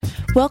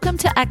Welcome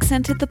to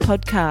Accented the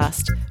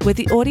podcast, where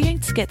the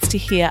audience gets to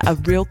hear a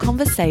real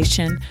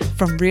conversation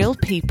from real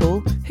people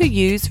who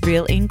use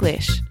real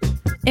English.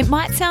 It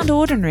might sound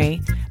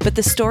ordinary, but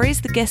the stories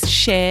the guest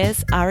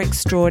shares are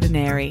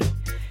extraordinary.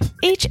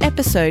 Each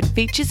episode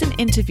features an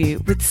interview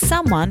with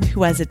someone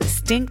who has a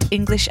distinct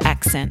English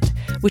accent,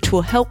 which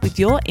will help with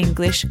your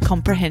English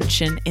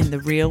comprehension in the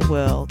real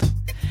world.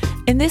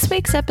 In this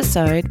week's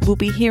episode, we'll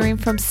be hearing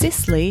from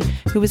Cicely,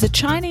 who is a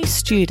Chinese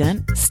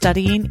student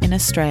studying in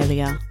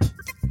Australia.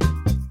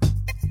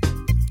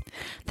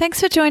 Thanks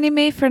for joining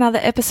me for another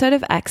episode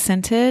of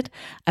Accented.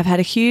 I've had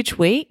a huge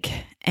week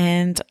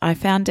and I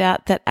found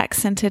out that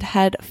Accented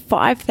had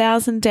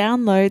 5,000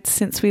 downloads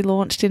since we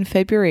launched in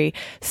February.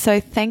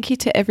 So thank you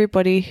to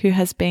everybody who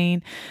has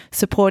been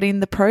supporting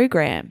the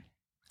program.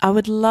 I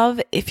would love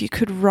if you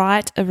could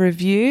write a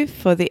review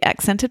for the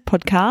Accented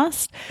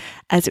podcast,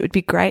 as it would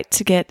be great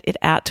to get it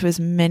out to as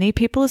many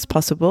people as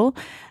possible.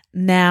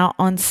 Now,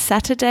 on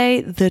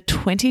Saturday, the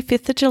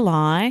 25th of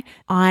July,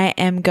 I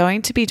am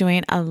going to be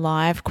doing a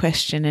live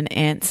question and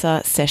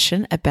answer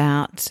session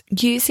about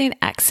using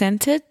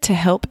Accented to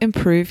help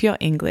improve your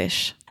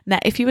English. Now,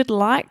 if you would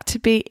like to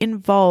be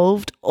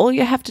involved, all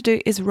you have to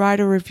do is write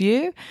a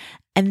review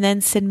and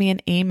then send me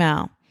an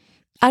email.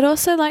 I'd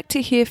also like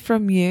to hear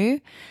from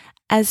you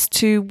as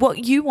to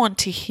what you want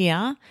to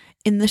hear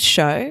in the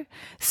show.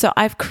 So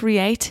I've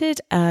created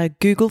a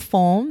Google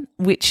form,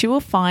 which you will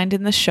find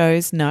in the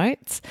show's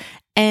notes,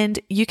 and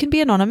you can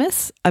be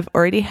anonymous. I've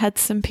already had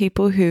some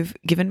people who've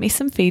given me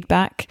some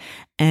feedback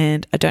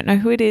and I don't know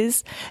who it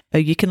is.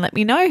 You can let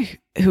me know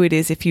who it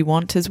is if you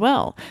want as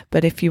well.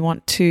 But if you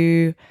want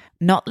to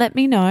not let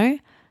me know,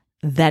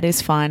 that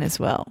is fine as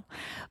well.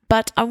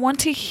 But I want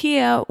to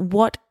hear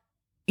what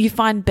you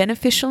find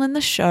beneficial in the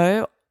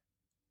show,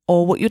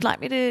 or what you'd like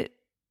me to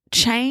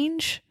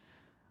change,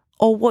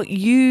 or what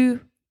you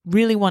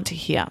really want to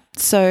hear.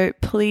 So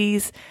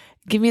please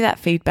give me that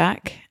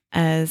feedback,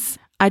 as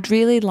I'd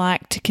really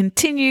like to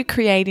continue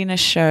creating a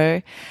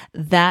show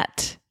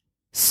that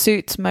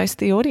suits most of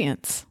the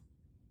audience.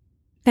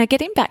 Now,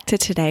 getting back to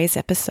today's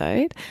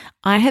episode,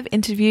 I have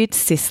interviewed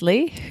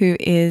Cicely, who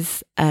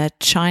is a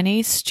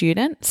Chinese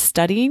student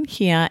studying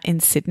here in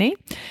Sydney.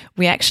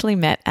 We actually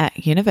met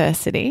at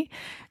university,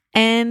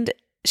 and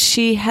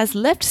she has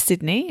left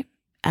Sydney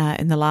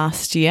in the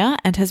last year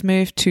and has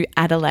moved to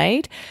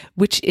Adelaide,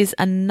 which is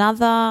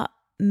another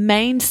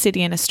main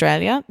city in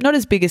Australia, not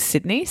as big as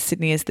Sydney.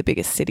 Sydney is the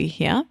biggest city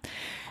here.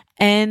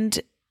 And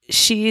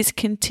she is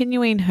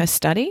continuing her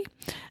study.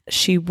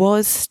 She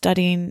was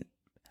studying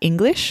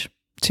English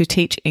to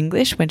teach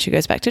English when she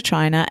goes back to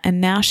China,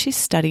 and now she's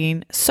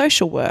studying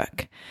social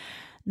work.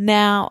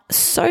 Now,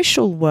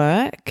 social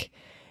work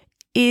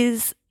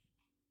is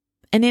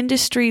an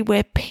industry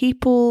where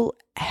people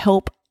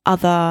help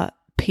other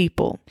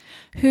people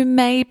who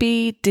may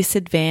be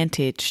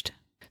disadvantaged.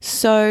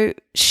 So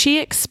she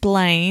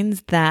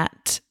explains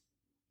that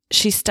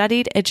she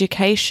studied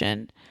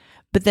education,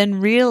 but then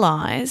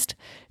realized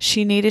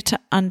she needed to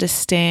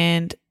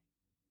understand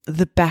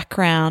the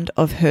background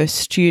of her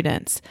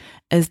students,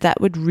 as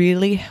that would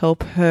really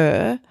help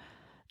her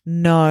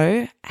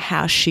know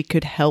how she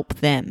could help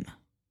them.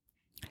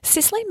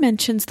 Cicely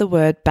mentions the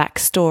word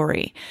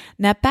backstory.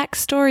 Now,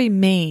 backstory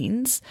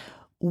means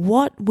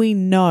what we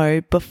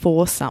know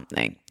before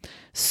something.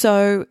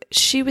 So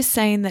she was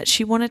saying that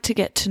she wanted to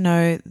get to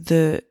know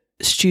the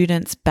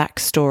student's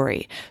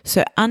backstory.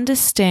 So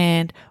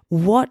understand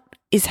what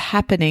is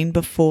happening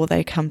before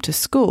they come to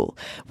school,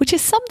 which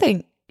is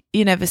something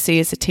you never see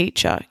as a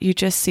teacher. You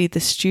just see the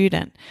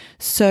student.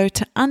 So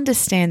to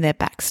understand their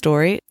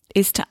backstory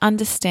is to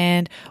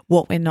understand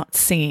what we're not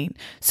seeing.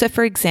 So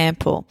for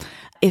example,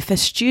 if a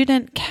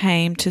student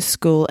came to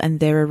school and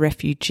they're a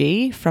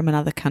refugee from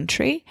another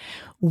country,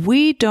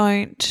 we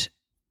don't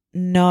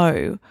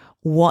know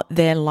what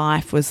their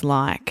life was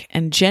like.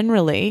 And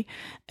generally,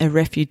 a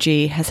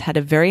refugee has had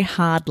a very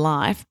hard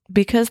life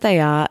because they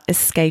are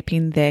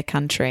escaping their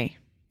country.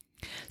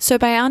 So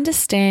by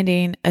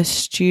understanding a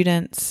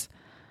student's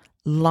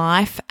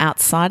life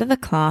outside of the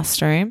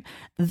classroom,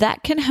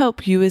 that can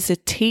help you as a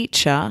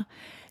teacher,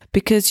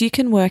 because you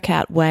can work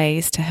out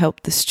ways to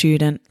help the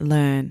student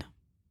learn.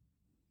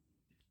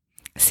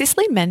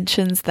 Cicely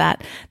mentions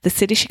that the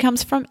city she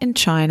comes from in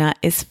China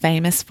is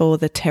famous for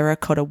the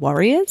terracotta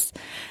warriors.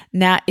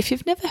 Now, if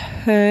you've never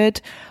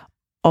heard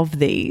of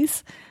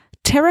these,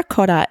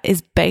 terracotta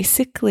is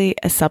basically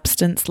a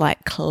substance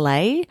like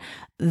clay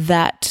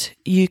that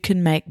you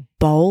can make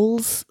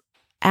bowls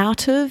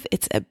out of.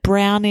 It's a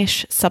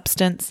brownish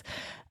substance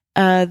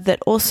that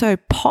also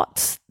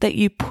pots that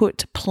you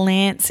put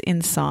plants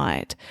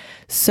inside.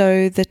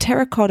 So the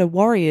terracotta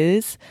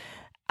warriors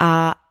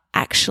are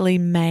actually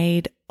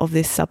made of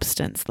this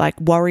substance, like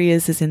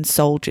warriors as in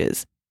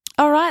soldiers.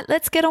 All right,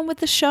 let's get on with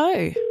the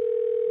show.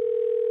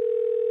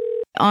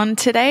 On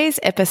today's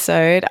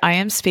episode, I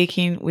am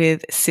speaking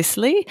with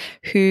Cicely,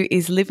 who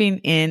is living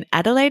in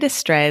Adelaide,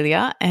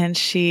 Australia, and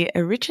she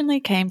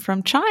originally came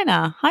from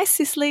China. Hi,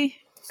 Cicely.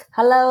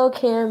 Hello,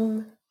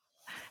 Kim.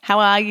 How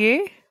are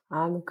you?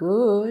 I'm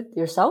good.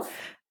 Yourself?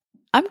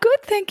 I'm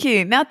good, thank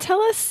you. Now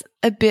tell us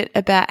a bit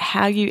about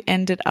how you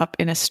ended up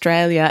in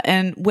Australia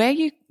and where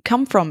you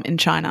come from in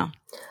China.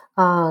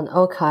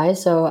 Okay,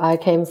 so I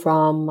came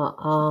from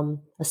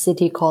a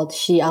city called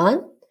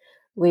Xi'an,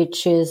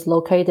 which is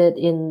located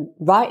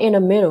right in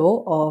the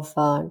middle of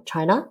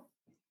China.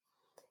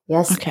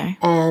 Yes, Okay.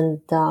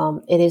 and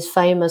it is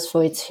famous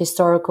for its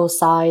historical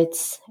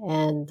sites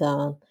and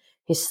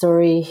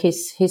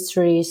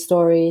history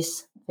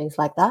stories, things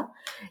like that.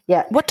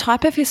 Yeah, What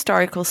type of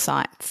historical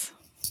sites?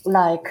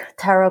 like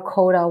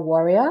Terracotta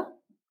Warrior.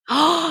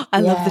 Oh,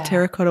 I love the Yeah,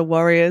 terracotta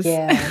warriors.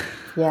 yeah,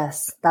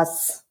 yes,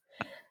 that's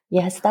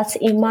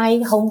in my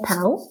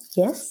hometown.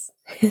 Yes.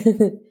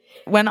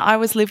 When I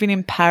was living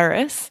in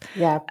Paris,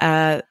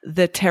 Yeah.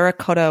 the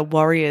terracotta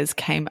warriors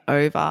came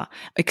over,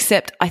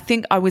 except I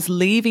think I was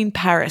leaving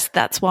Paris.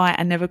 That's why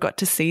I never got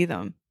to see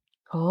them.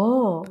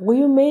 Oh, what do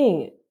you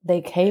mean?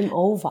 They came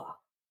over.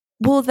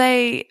 Well,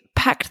 they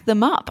packed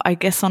them up, I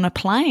guess, on a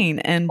plane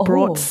and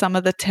brought Oh, some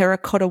of the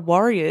terracotta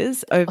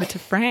warriors over to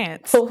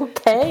France to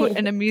put okay.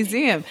 in a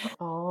museum.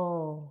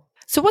 Oh,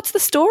 So what's the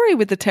story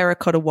with the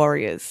terracotta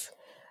warriors?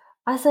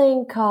 I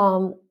think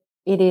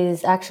it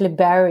is actually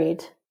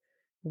buried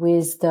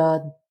with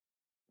the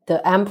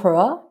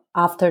emperor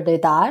after they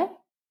die.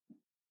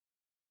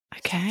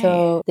 Okay.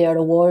 So they are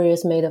the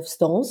warriors made of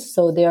stones.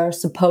 So they are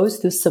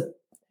supposed to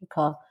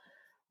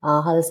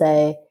how to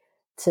say,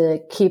 to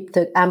keep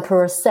the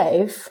emperor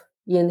safe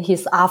in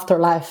his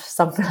afterlife,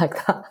 something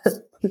like that.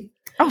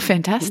 Oh,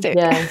 fantastic.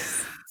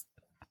 Yes.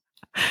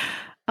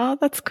 Oh,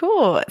 that's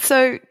cool.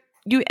 So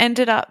you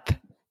ended up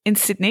in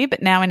Sydney,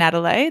 but now in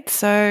Adelaide.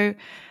 So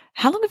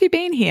how long have you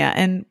been here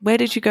and where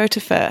did you go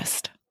to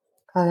first?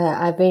 Okay,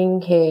 I've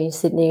been here in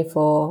Sydney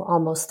for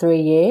almost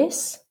 3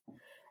 years,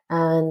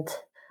 and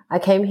I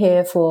came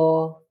here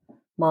for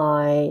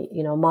my,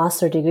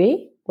 master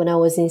degree. When I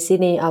was in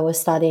Sydney, I was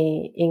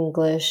studying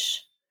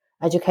English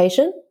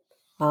education.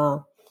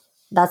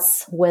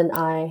 That's when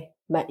I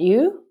met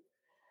you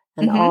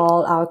and Mm-hmm.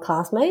 all our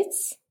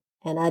classmates.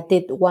 And I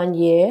did 1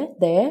 year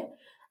there.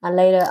 And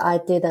later I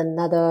did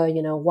another,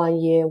 1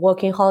 year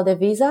working holiday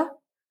visa,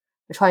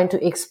 trying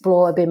to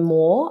explore a bit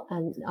more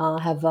and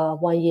have a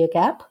 1 year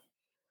gap.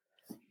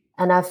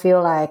 And I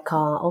feel like,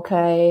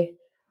 okay,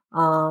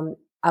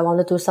 I want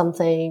to do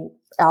something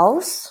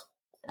else.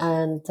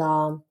 And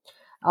I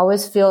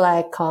always feel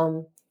like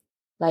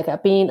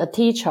being a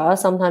teacher,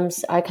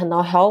 sometimes I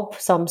cannot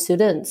help some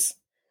students.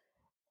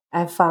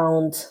 I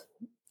found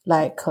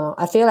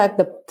I feel like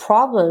the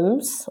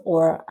problems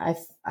or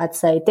I'd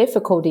say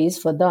difficulties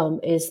for them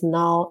is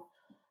now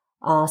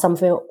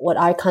something what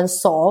I can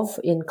solve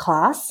in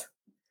class.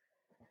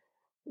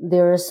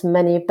 There's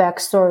many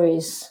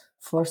backstories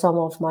for some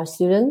of my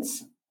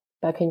students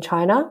back in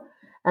China,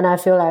 and I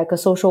feel like a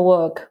social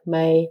work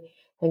may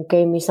and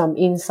gave me some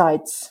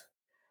insights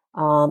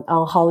on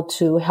how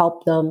to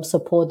help them,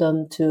 support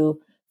them to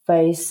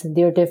face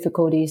their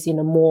difficulties in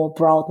a more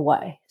broad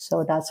way.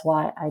 So that's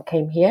why I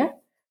came here.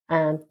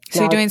 And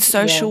So you're now, doing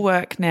social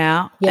work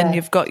now and yeah,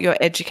 you've got your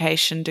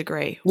education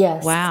degree.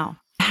 yes, Wow.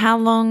 How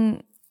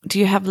long do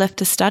you have left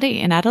to study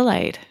in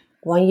Adelaide?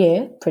 1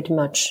 year, pretty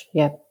much.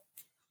 Yeah,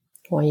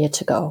 1 year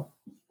to go.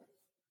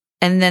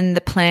 And then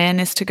the plan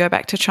is to go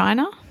back to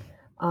China?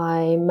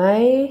 I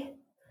may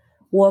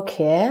work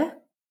here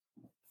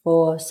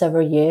for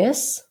several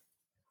years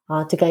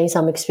to gain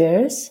some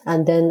experience,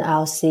 and then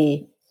I'll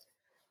see,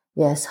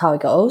 yes, how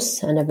it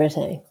goes and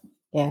everything.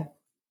 Yeah.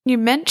 You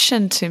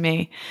mentioned to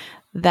me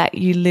that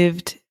you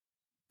lived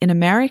in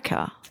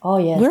America. Oh,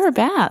 yes.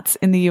 Whereabouts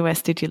in the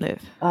US did you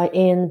live?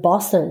 In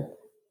Boston.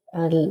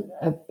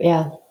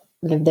 Yeah,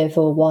 lived there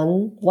for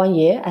one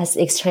year as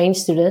exchange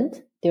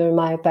student during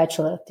my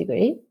bachelor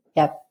degree.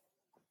 Yep.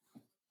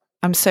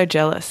 I'm so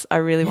jealous. I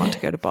really want to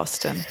go to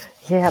Boston.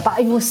 Yeah, but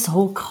it was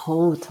so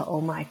cold.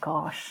 Oh my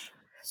gosh.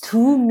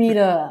 2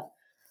 meter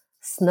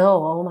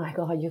snow. Oh my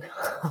God.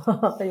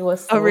 It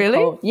was so really?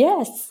 cold.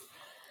 Yes.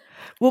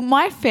 Well,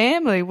 my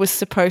family was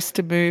supposed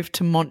to move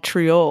to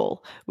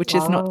Montreal, which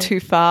is not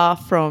too far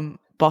from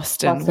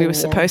Boston. We were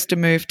supposed to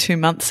move 2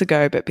 months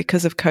ago, but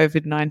because of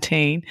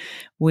COVID-19,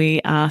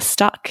 we are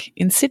stuck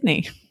in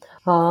Sydney.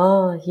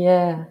 Oh,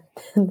 yeah.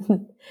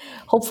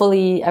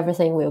 Hopefully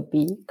everything will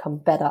become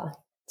better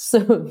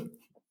soon.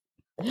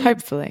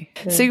 Hopefully.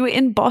 Yeah. So you were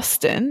in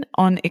Boston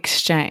on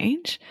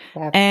exchange.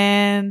 Yep.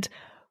 And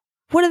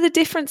what are the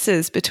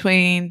differences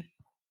between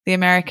the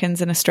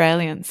Americans and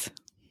Australians?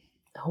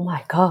 Oh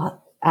my God,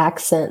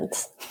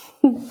 accent.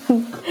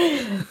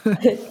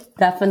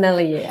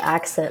 Definitely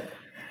accent.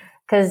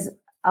 Because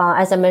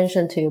as I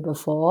mentioned to you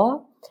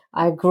before,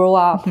 I grew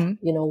up,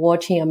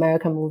 watching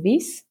American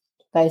movies,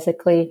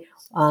 basically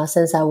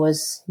since I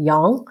was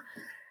young.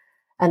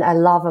 And I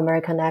love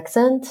American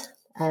accent.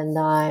 And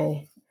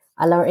I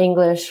learned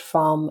English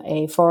from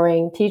a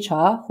foreign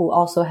teacher who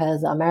also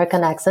has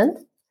American accent.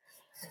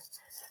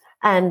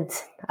 And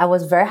I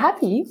was very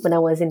happy when I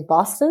was in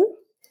Boston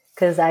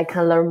because I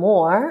can learn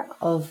more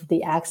of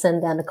the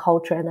accent and the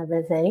culture and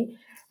everything.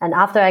 And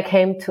after I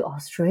came to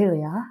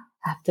Australia,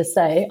 I have to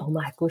say, oh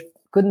my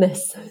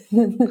goodness,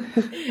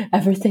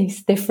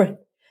 everything's different.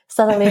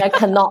 Suddenly I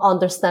cannot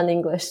understand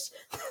English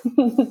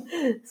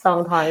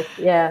sometimes.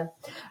 Yeah.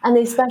 And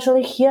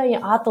especially here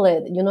in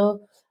Adelaide,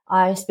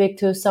 I speak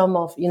to some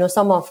of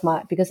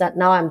my, because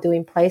now I'm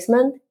doing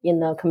placement in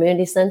the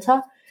community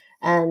center,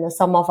 and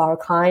some of our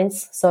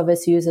clients,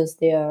 service users,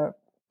 they're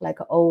like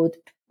old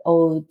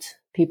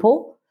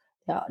people,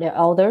 they're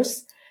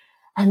elders,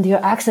 and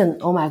their accent,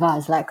 oh my God,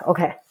 it's like,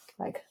 okay,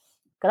 like,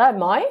 g'day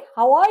mate,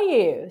 how are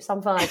you?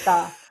 Something like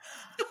that.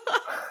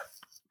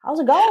 How's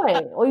it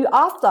going? Or you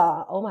after?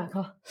 Oh my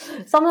God.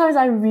 Sometimes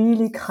I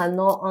really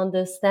cannot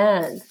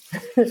understand,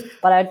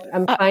 but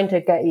I'm trying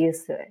to get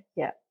used to it.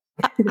 Yeah.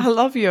 I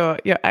love your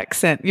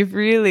accent. You've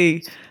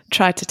really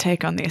tried to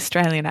take on the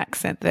Australian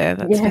accent there.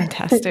 That's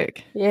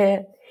fantastic.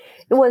 Yeah.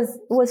 It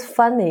was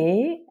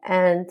funny,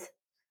 and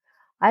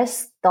I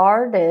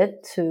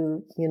started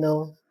to,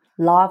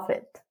 love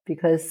it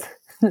because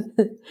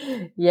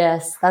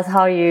yes, that's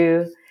how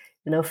you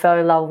fell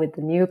in love with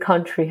the new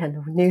country and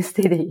the new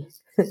city.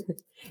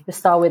 You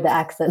start with the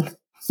accent.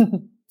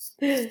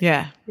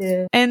 Yeah.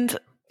 Yeah. And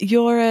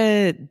you're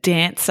a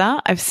dancer.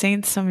 I've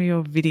seen some of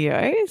your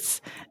videos.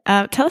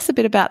 Tell us a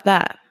bit about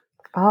that.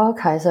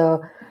 Okay,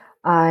 so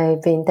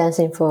I've been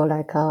dancing for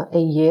like 8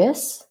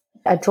 years.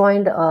 I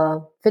joined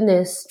a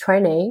fitness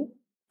training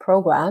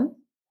program,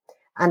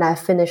 and I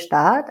finished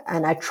that,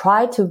 and I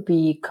tried to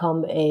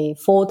become a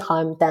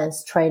full-time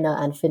dance trainer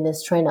and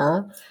fitness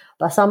trainer,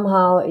 but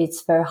somehow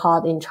it's very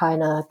hard in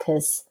China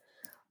because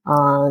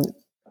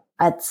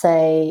I'd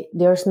say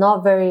there's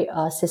not very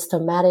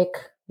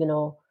systematic,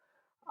 not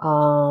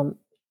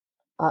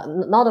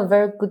a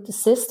very good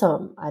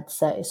system, I'd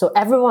say. So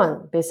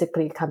everyone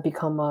basically can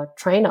become a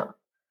trainer.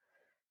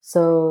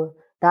 So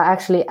that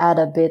actually add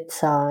a bit,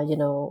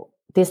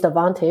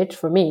 disadvantage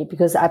for me,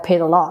 because I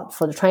paid a lot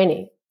for the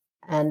training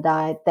and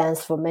I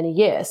danced for many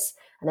years,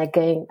 and I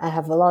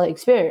have a lot of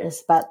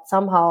experience, but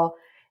somehow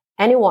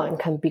anyone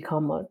can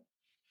become a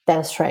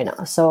dance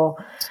trainer. So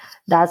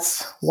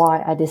that's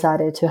why I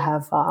decided to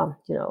have,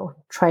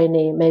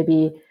 training,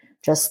 maybe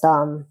just,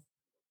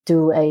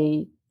 do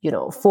a,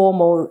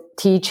 formal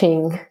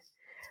teaching,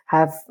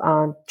 have,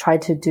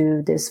 tried to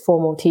do this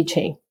formal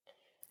teaching,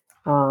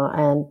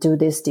 and do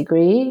this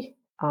degree,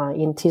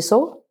 in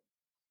TESOL.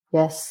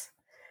 Yes.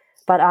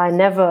 But I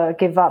never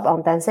give up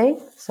on dancing.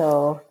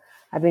 So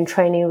I've been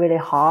training really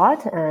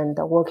hard and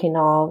working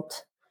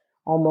out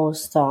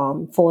almost,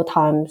 4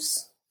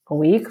 times a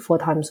week, 4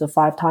 times or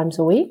 5 times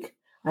a week.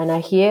 And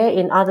here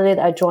in Adelaide,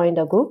 I joined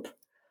a group.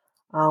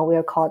 We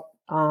are called,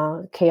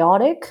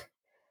 Chaotic.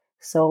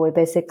 So we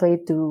basically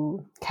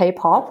do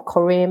K-pop,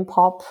 Korean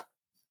pop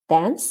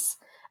dance,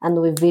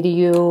 and we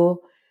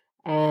video,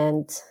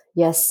 and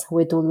yes,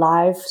 we do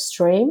live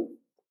stream,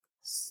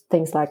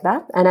 things like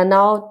that. And I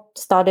now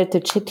started to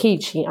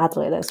teach in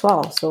Adelaide as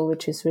well, so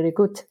which is really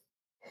good.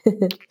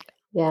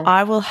 Yeah.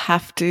 I will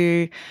have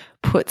to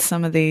put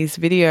some of these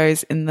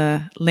videos in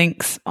the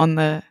links on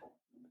the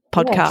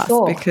podcast,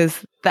 sure.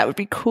 because that would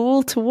be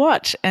cool to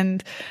watch.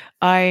 And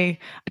I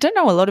don't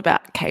know a lot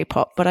about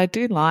K-pop, but I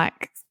do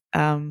like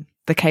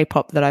the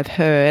K-pop that I've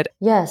heard.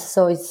 Yes,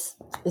 so it's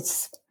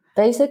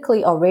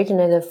basically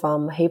originated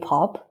from hip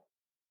hop,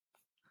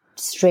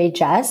 straight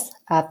jazz,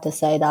 I have to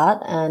say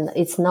that, and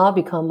it's now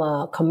become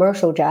a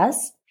commercial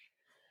jazz,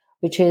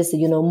 which is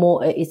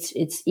more,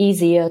 it's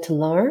easier to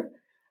learn,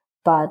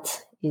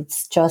 but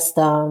it's just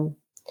the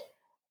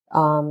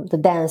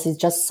dance is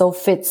just so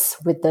fits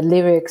with the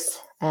lyrics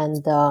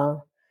and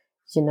the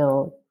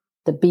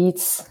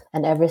beats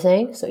and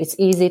everything, so it's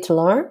easy to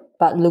learn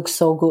but looks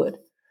so good.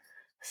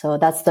 So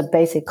that's the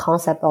basic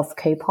concept of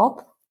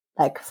K-pop,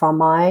 like from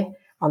my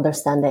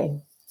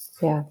understanding.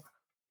 Yeah.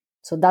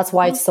 So that's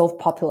why it's so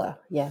popular.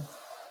 Yeah.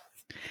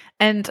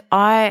 And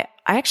I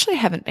actually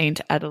haven't been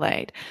to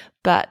Adelaide,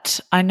 but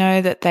I know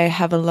that they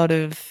have a lot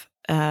of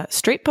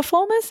street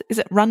performers. Is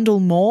it Rundle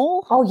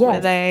Mall? Oh, yes.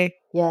 Where they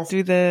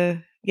do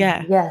the,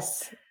 yeah.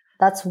 Yes.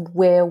 That's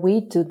where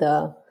we do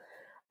the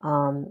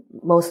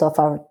most of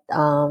our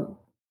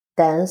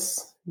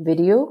dance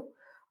video.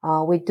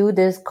 We do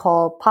this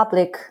called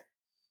public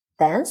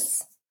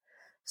dance.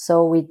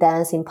 So we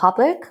dance in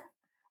public.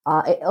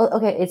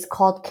 It's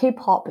called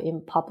K-pop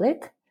in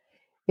public.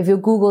 If you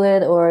Google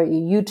it or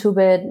you YouTube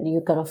it,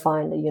 you're gonna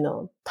find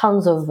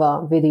tons of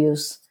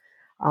videos.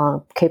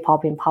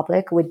 K-pop in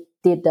public. We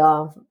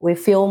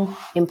film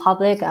in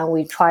public, and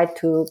we try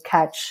to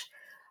catch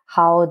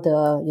how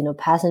the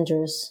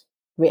passengers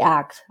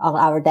react on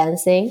our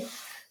dancing.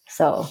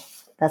 So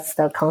that's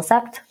the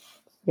concept.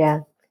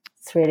 Yeah,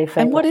 it's really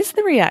fun. And what is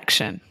the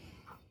reaction?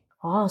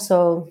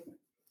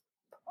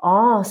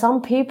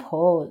 Some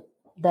people,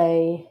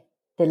 they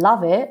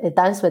love it. They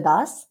dance with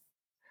us.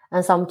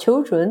 And some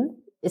children,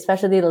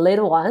 especially the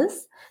little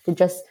ones, they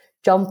just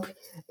jump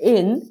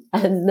in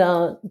and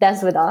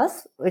dance with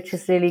us, which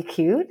is really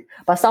cute.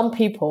 But some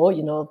people,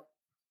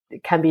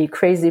 can be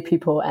crazy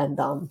people, and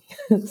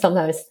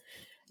sometimes,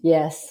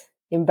 yes,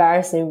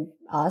 embarrassing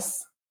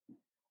us.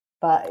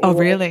 But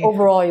really?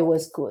 Overall, it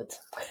was good.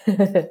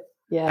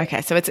 Yeah.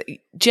 Okay, so it's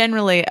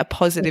generally a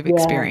positive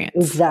experience.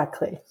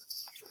 Exactly.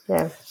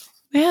 Yeah.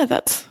 Yeah,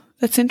 that's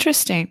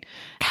interesting.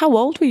 How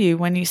old were you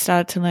when you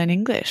started to learn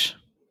English?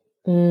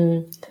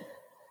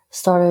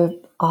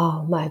 Started,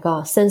 oh my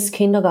God, since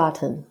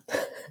kindergarten.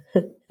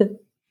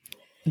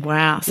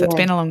 Wow, so it's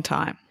been a long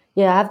time.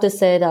 Yeah, I have to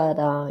say that,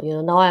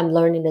 now I'm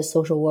learning the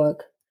social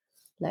work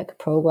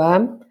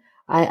program.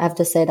 I have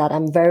to say that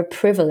I'm very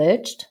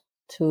privileged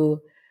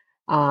to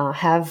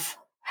have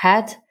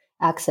had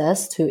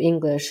access to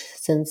English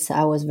since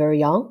I was very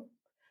young.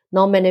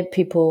 Not many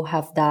people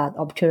have that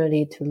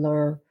opportunity to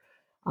learn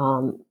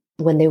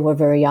when they were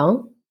very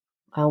young,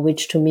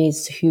 which to me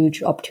is a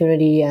huge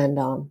opportunity and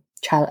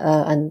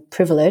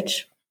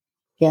privilege.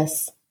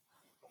 Yes.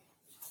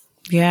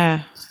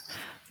 Yeah.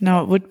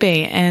 No, it would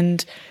be.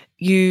 And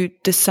you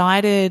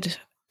decided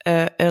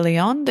early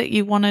on that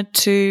you wanted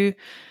to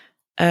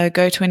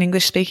go to an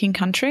English-speaking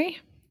country?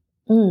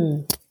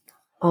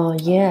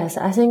 Yes,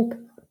 I think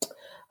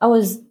I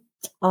was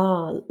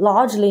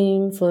largely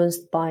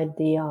influenced by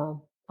the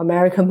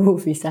American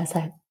movies, as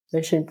I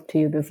mentioned to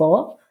you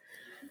before.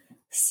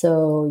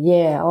 So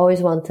yeah, I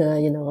always want to,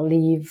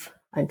 leave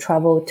and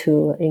travel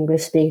to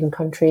English-speaking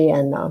country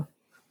and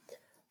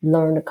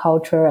learn the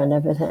culture and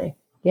everything.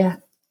 Yeah.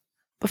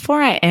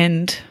 Before I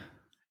end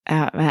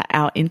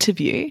our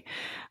interview,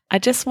 I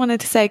just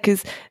wanted to say,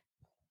 because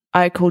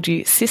I called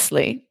you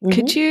Cicely,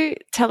 could you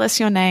tell us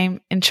your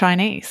name in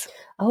Chinese?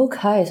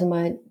 Okay, so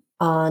my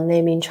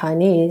name in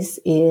Chinese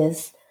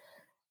is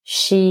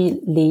Xi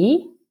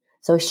Li.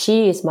 So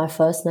Xi is my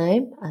first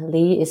name and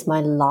Li is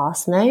my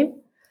last name.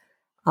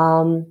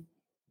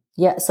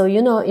 Yeah, so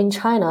in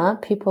China,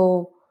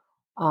 people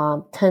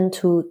tend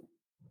to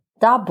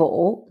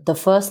double the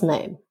first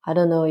name. I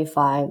don't know if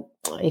I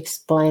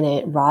explain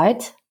it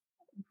right.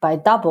 By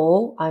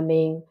double, I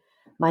mean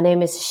my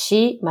name is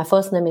Xi. My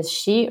first name is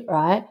Xi,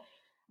 right?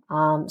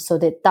 So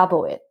they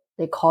double it.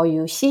 They call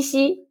you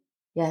Xi.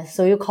 Yeah,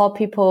 so you call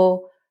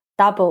people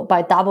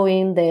by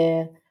doubling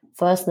their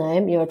first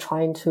name. You're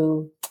trying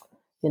to,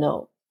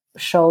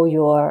 show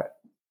your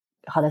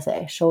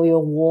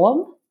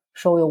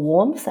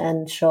warmth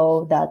and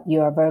show that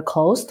you are very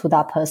close to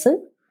that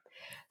person.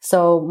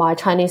 So my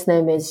Chinese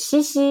name is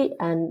Xi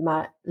and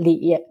my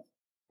Li,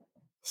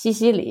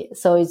 Xi Li.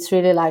 So it's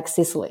really like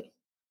Cicely.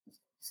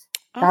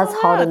 That's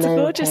how the it's name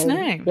a gorgeous came.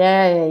 name.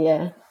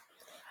 Yeah.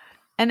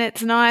 And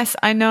it's nice.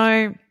 I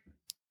know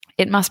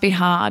it must be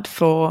hard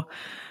for,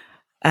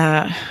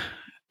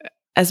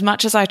 as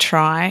much as I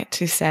try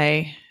to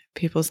say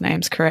people's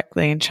names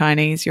correctly in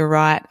Chinese, you're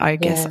right. I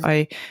guess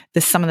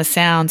there's some of the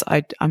sounds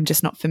I'm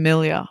just not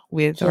familiar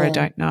with or I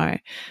don't know.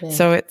 Yeah.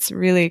 So it's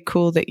really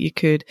cool that you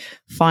could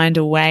find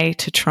a way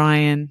to try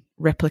and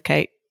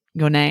replicate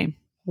your name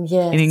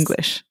in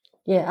English.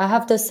 Yeah, I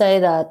have to say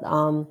that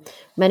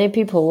many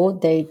people,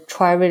 they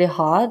try really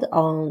hard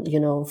on,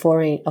 a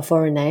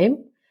foreign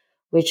name,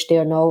 which they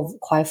are not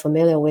quite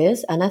familiar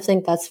with. And I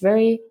think that's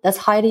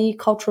highly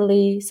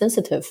culturally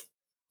sensitive.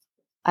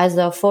 As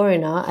a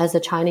foreigner, as a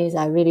Chinese,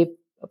 I really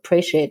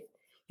appreciate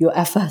your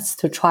efforts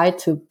to try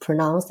to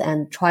pronounce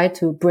and try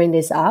to bring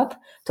this up,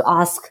 to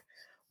ask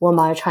what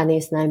my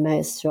Chinese name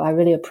is. So I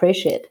really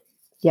appreciate it.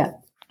 Yeah.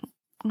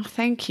 Oh,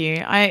 thank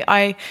you.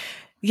 I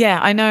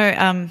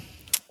know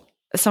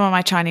some of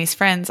my Chinese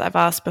friends I've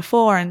asked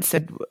before and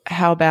said,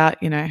 how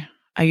about,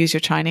 I use your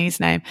Chinese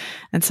name?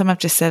 And some have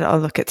just said, oh,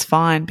 look, it's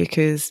fine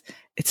because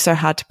it's so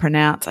hard to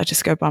pronounce. I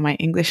just go by my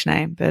English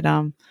name. But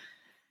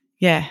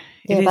yeah,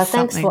 but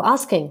thanks for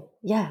asking.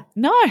 Yeah.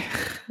 No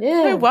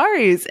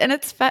worries. And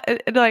it's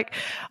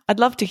I'd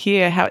love to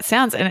hear how it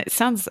sounds. And it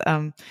sounds,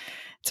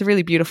 it's a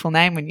really beautiful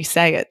name when you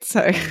say it.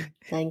 So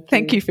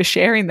thank you for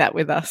sharing that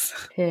with us.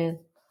 Yeah.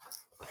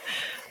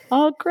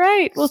 Oh,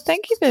 great. Well,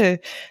 thank you for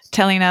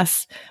telling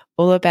us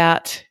all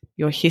about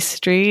your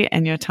history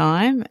and your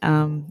time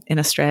in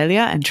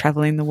Australia and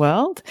traveling the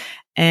world.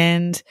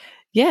 And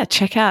yeah,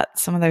 check out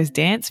some of those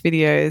dance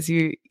videos.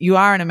 You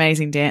are an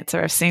amazing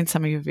dancer. I've seen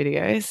some of your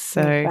videos.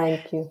 So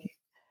thank you.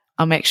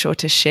 I'll make sure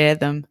to share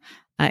them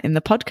in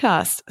the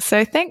podcast.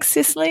 So thanks,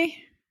 Cicely.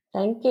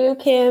 Thank you,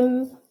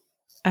 Kim.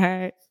 All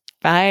right.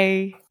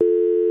 Bye.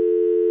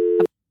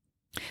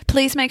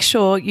 Please make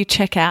sure you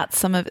check out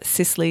some of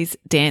Cicely's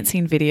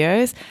dancing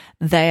videos.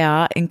 They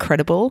are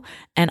incredible,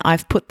 and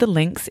I've put the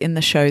links in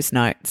the show's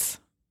notes.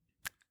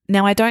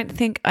 Now, I don't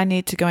think I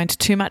need to go into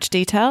too much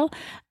detail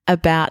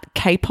about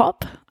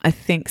K-pop. I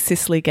think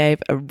Cicely gave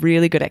a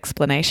really good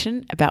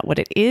explanation about what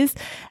it is,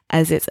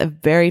 as it's a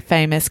very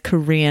famous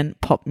Korean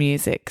pop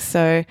music.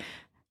 So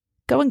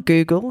go and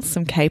Google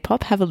some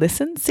K-pop, have a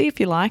listen, see if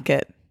you like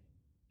it.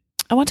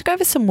 I want to go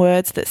over some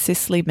words that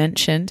Cicely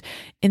mentioned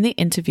in the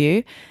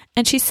interview,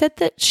 and she said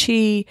that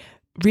she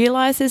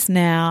realizes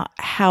now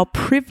how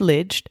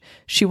privileged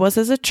she was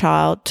as a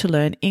child to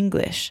learn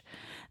English.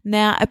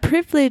 Now, a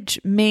privilege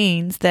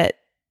means that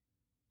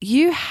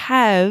you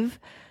have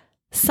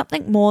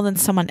something more than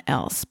someone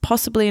else,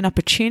 possibly an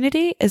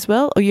opportunity as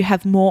well, or you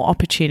have more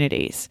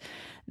opportunities.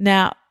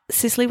 Now,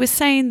 Cicely was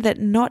saying that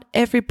not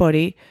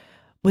everybody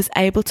was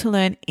able to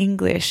learn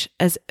English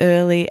as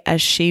early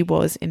as she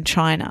was in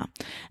China.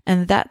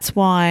 And that's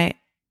why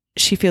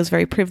she feels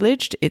very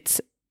privileged. It's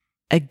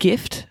a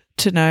gift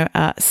to know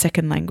a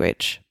second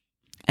language.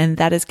 And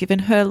that has given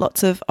her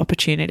lots of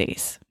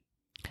opportunities.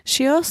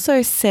 She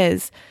also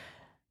says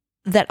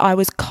that I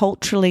was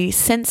culturally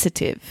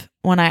sensitive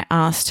when I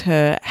asked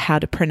her how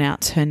to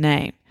pronounce her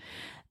name.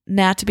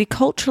 Now, to be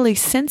culturally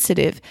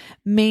sensitive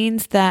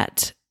means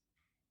that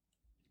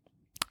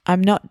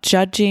I'm not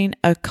judging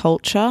a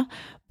culture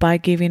by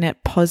giving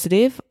it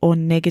positive or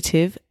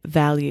negative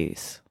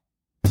values.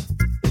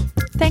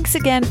 Thanks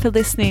again for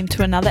listening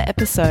to another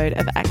episode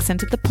of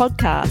Accented the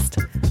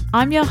Podcast.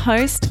 I'm your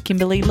host,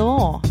 Kimberly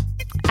Law.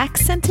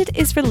 Accented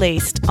is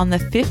released on the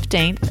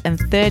 15th and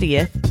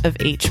 30th of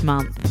each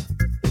month.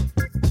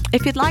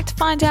 If you'd like to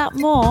find out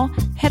more,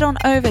 head on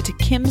over to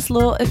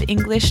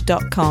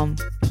kimslawofenglish.com.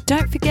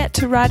 Don't forget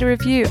to write a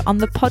review on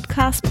the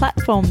podcast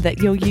platform that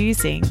you're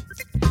using.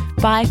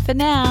 Bye for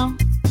now.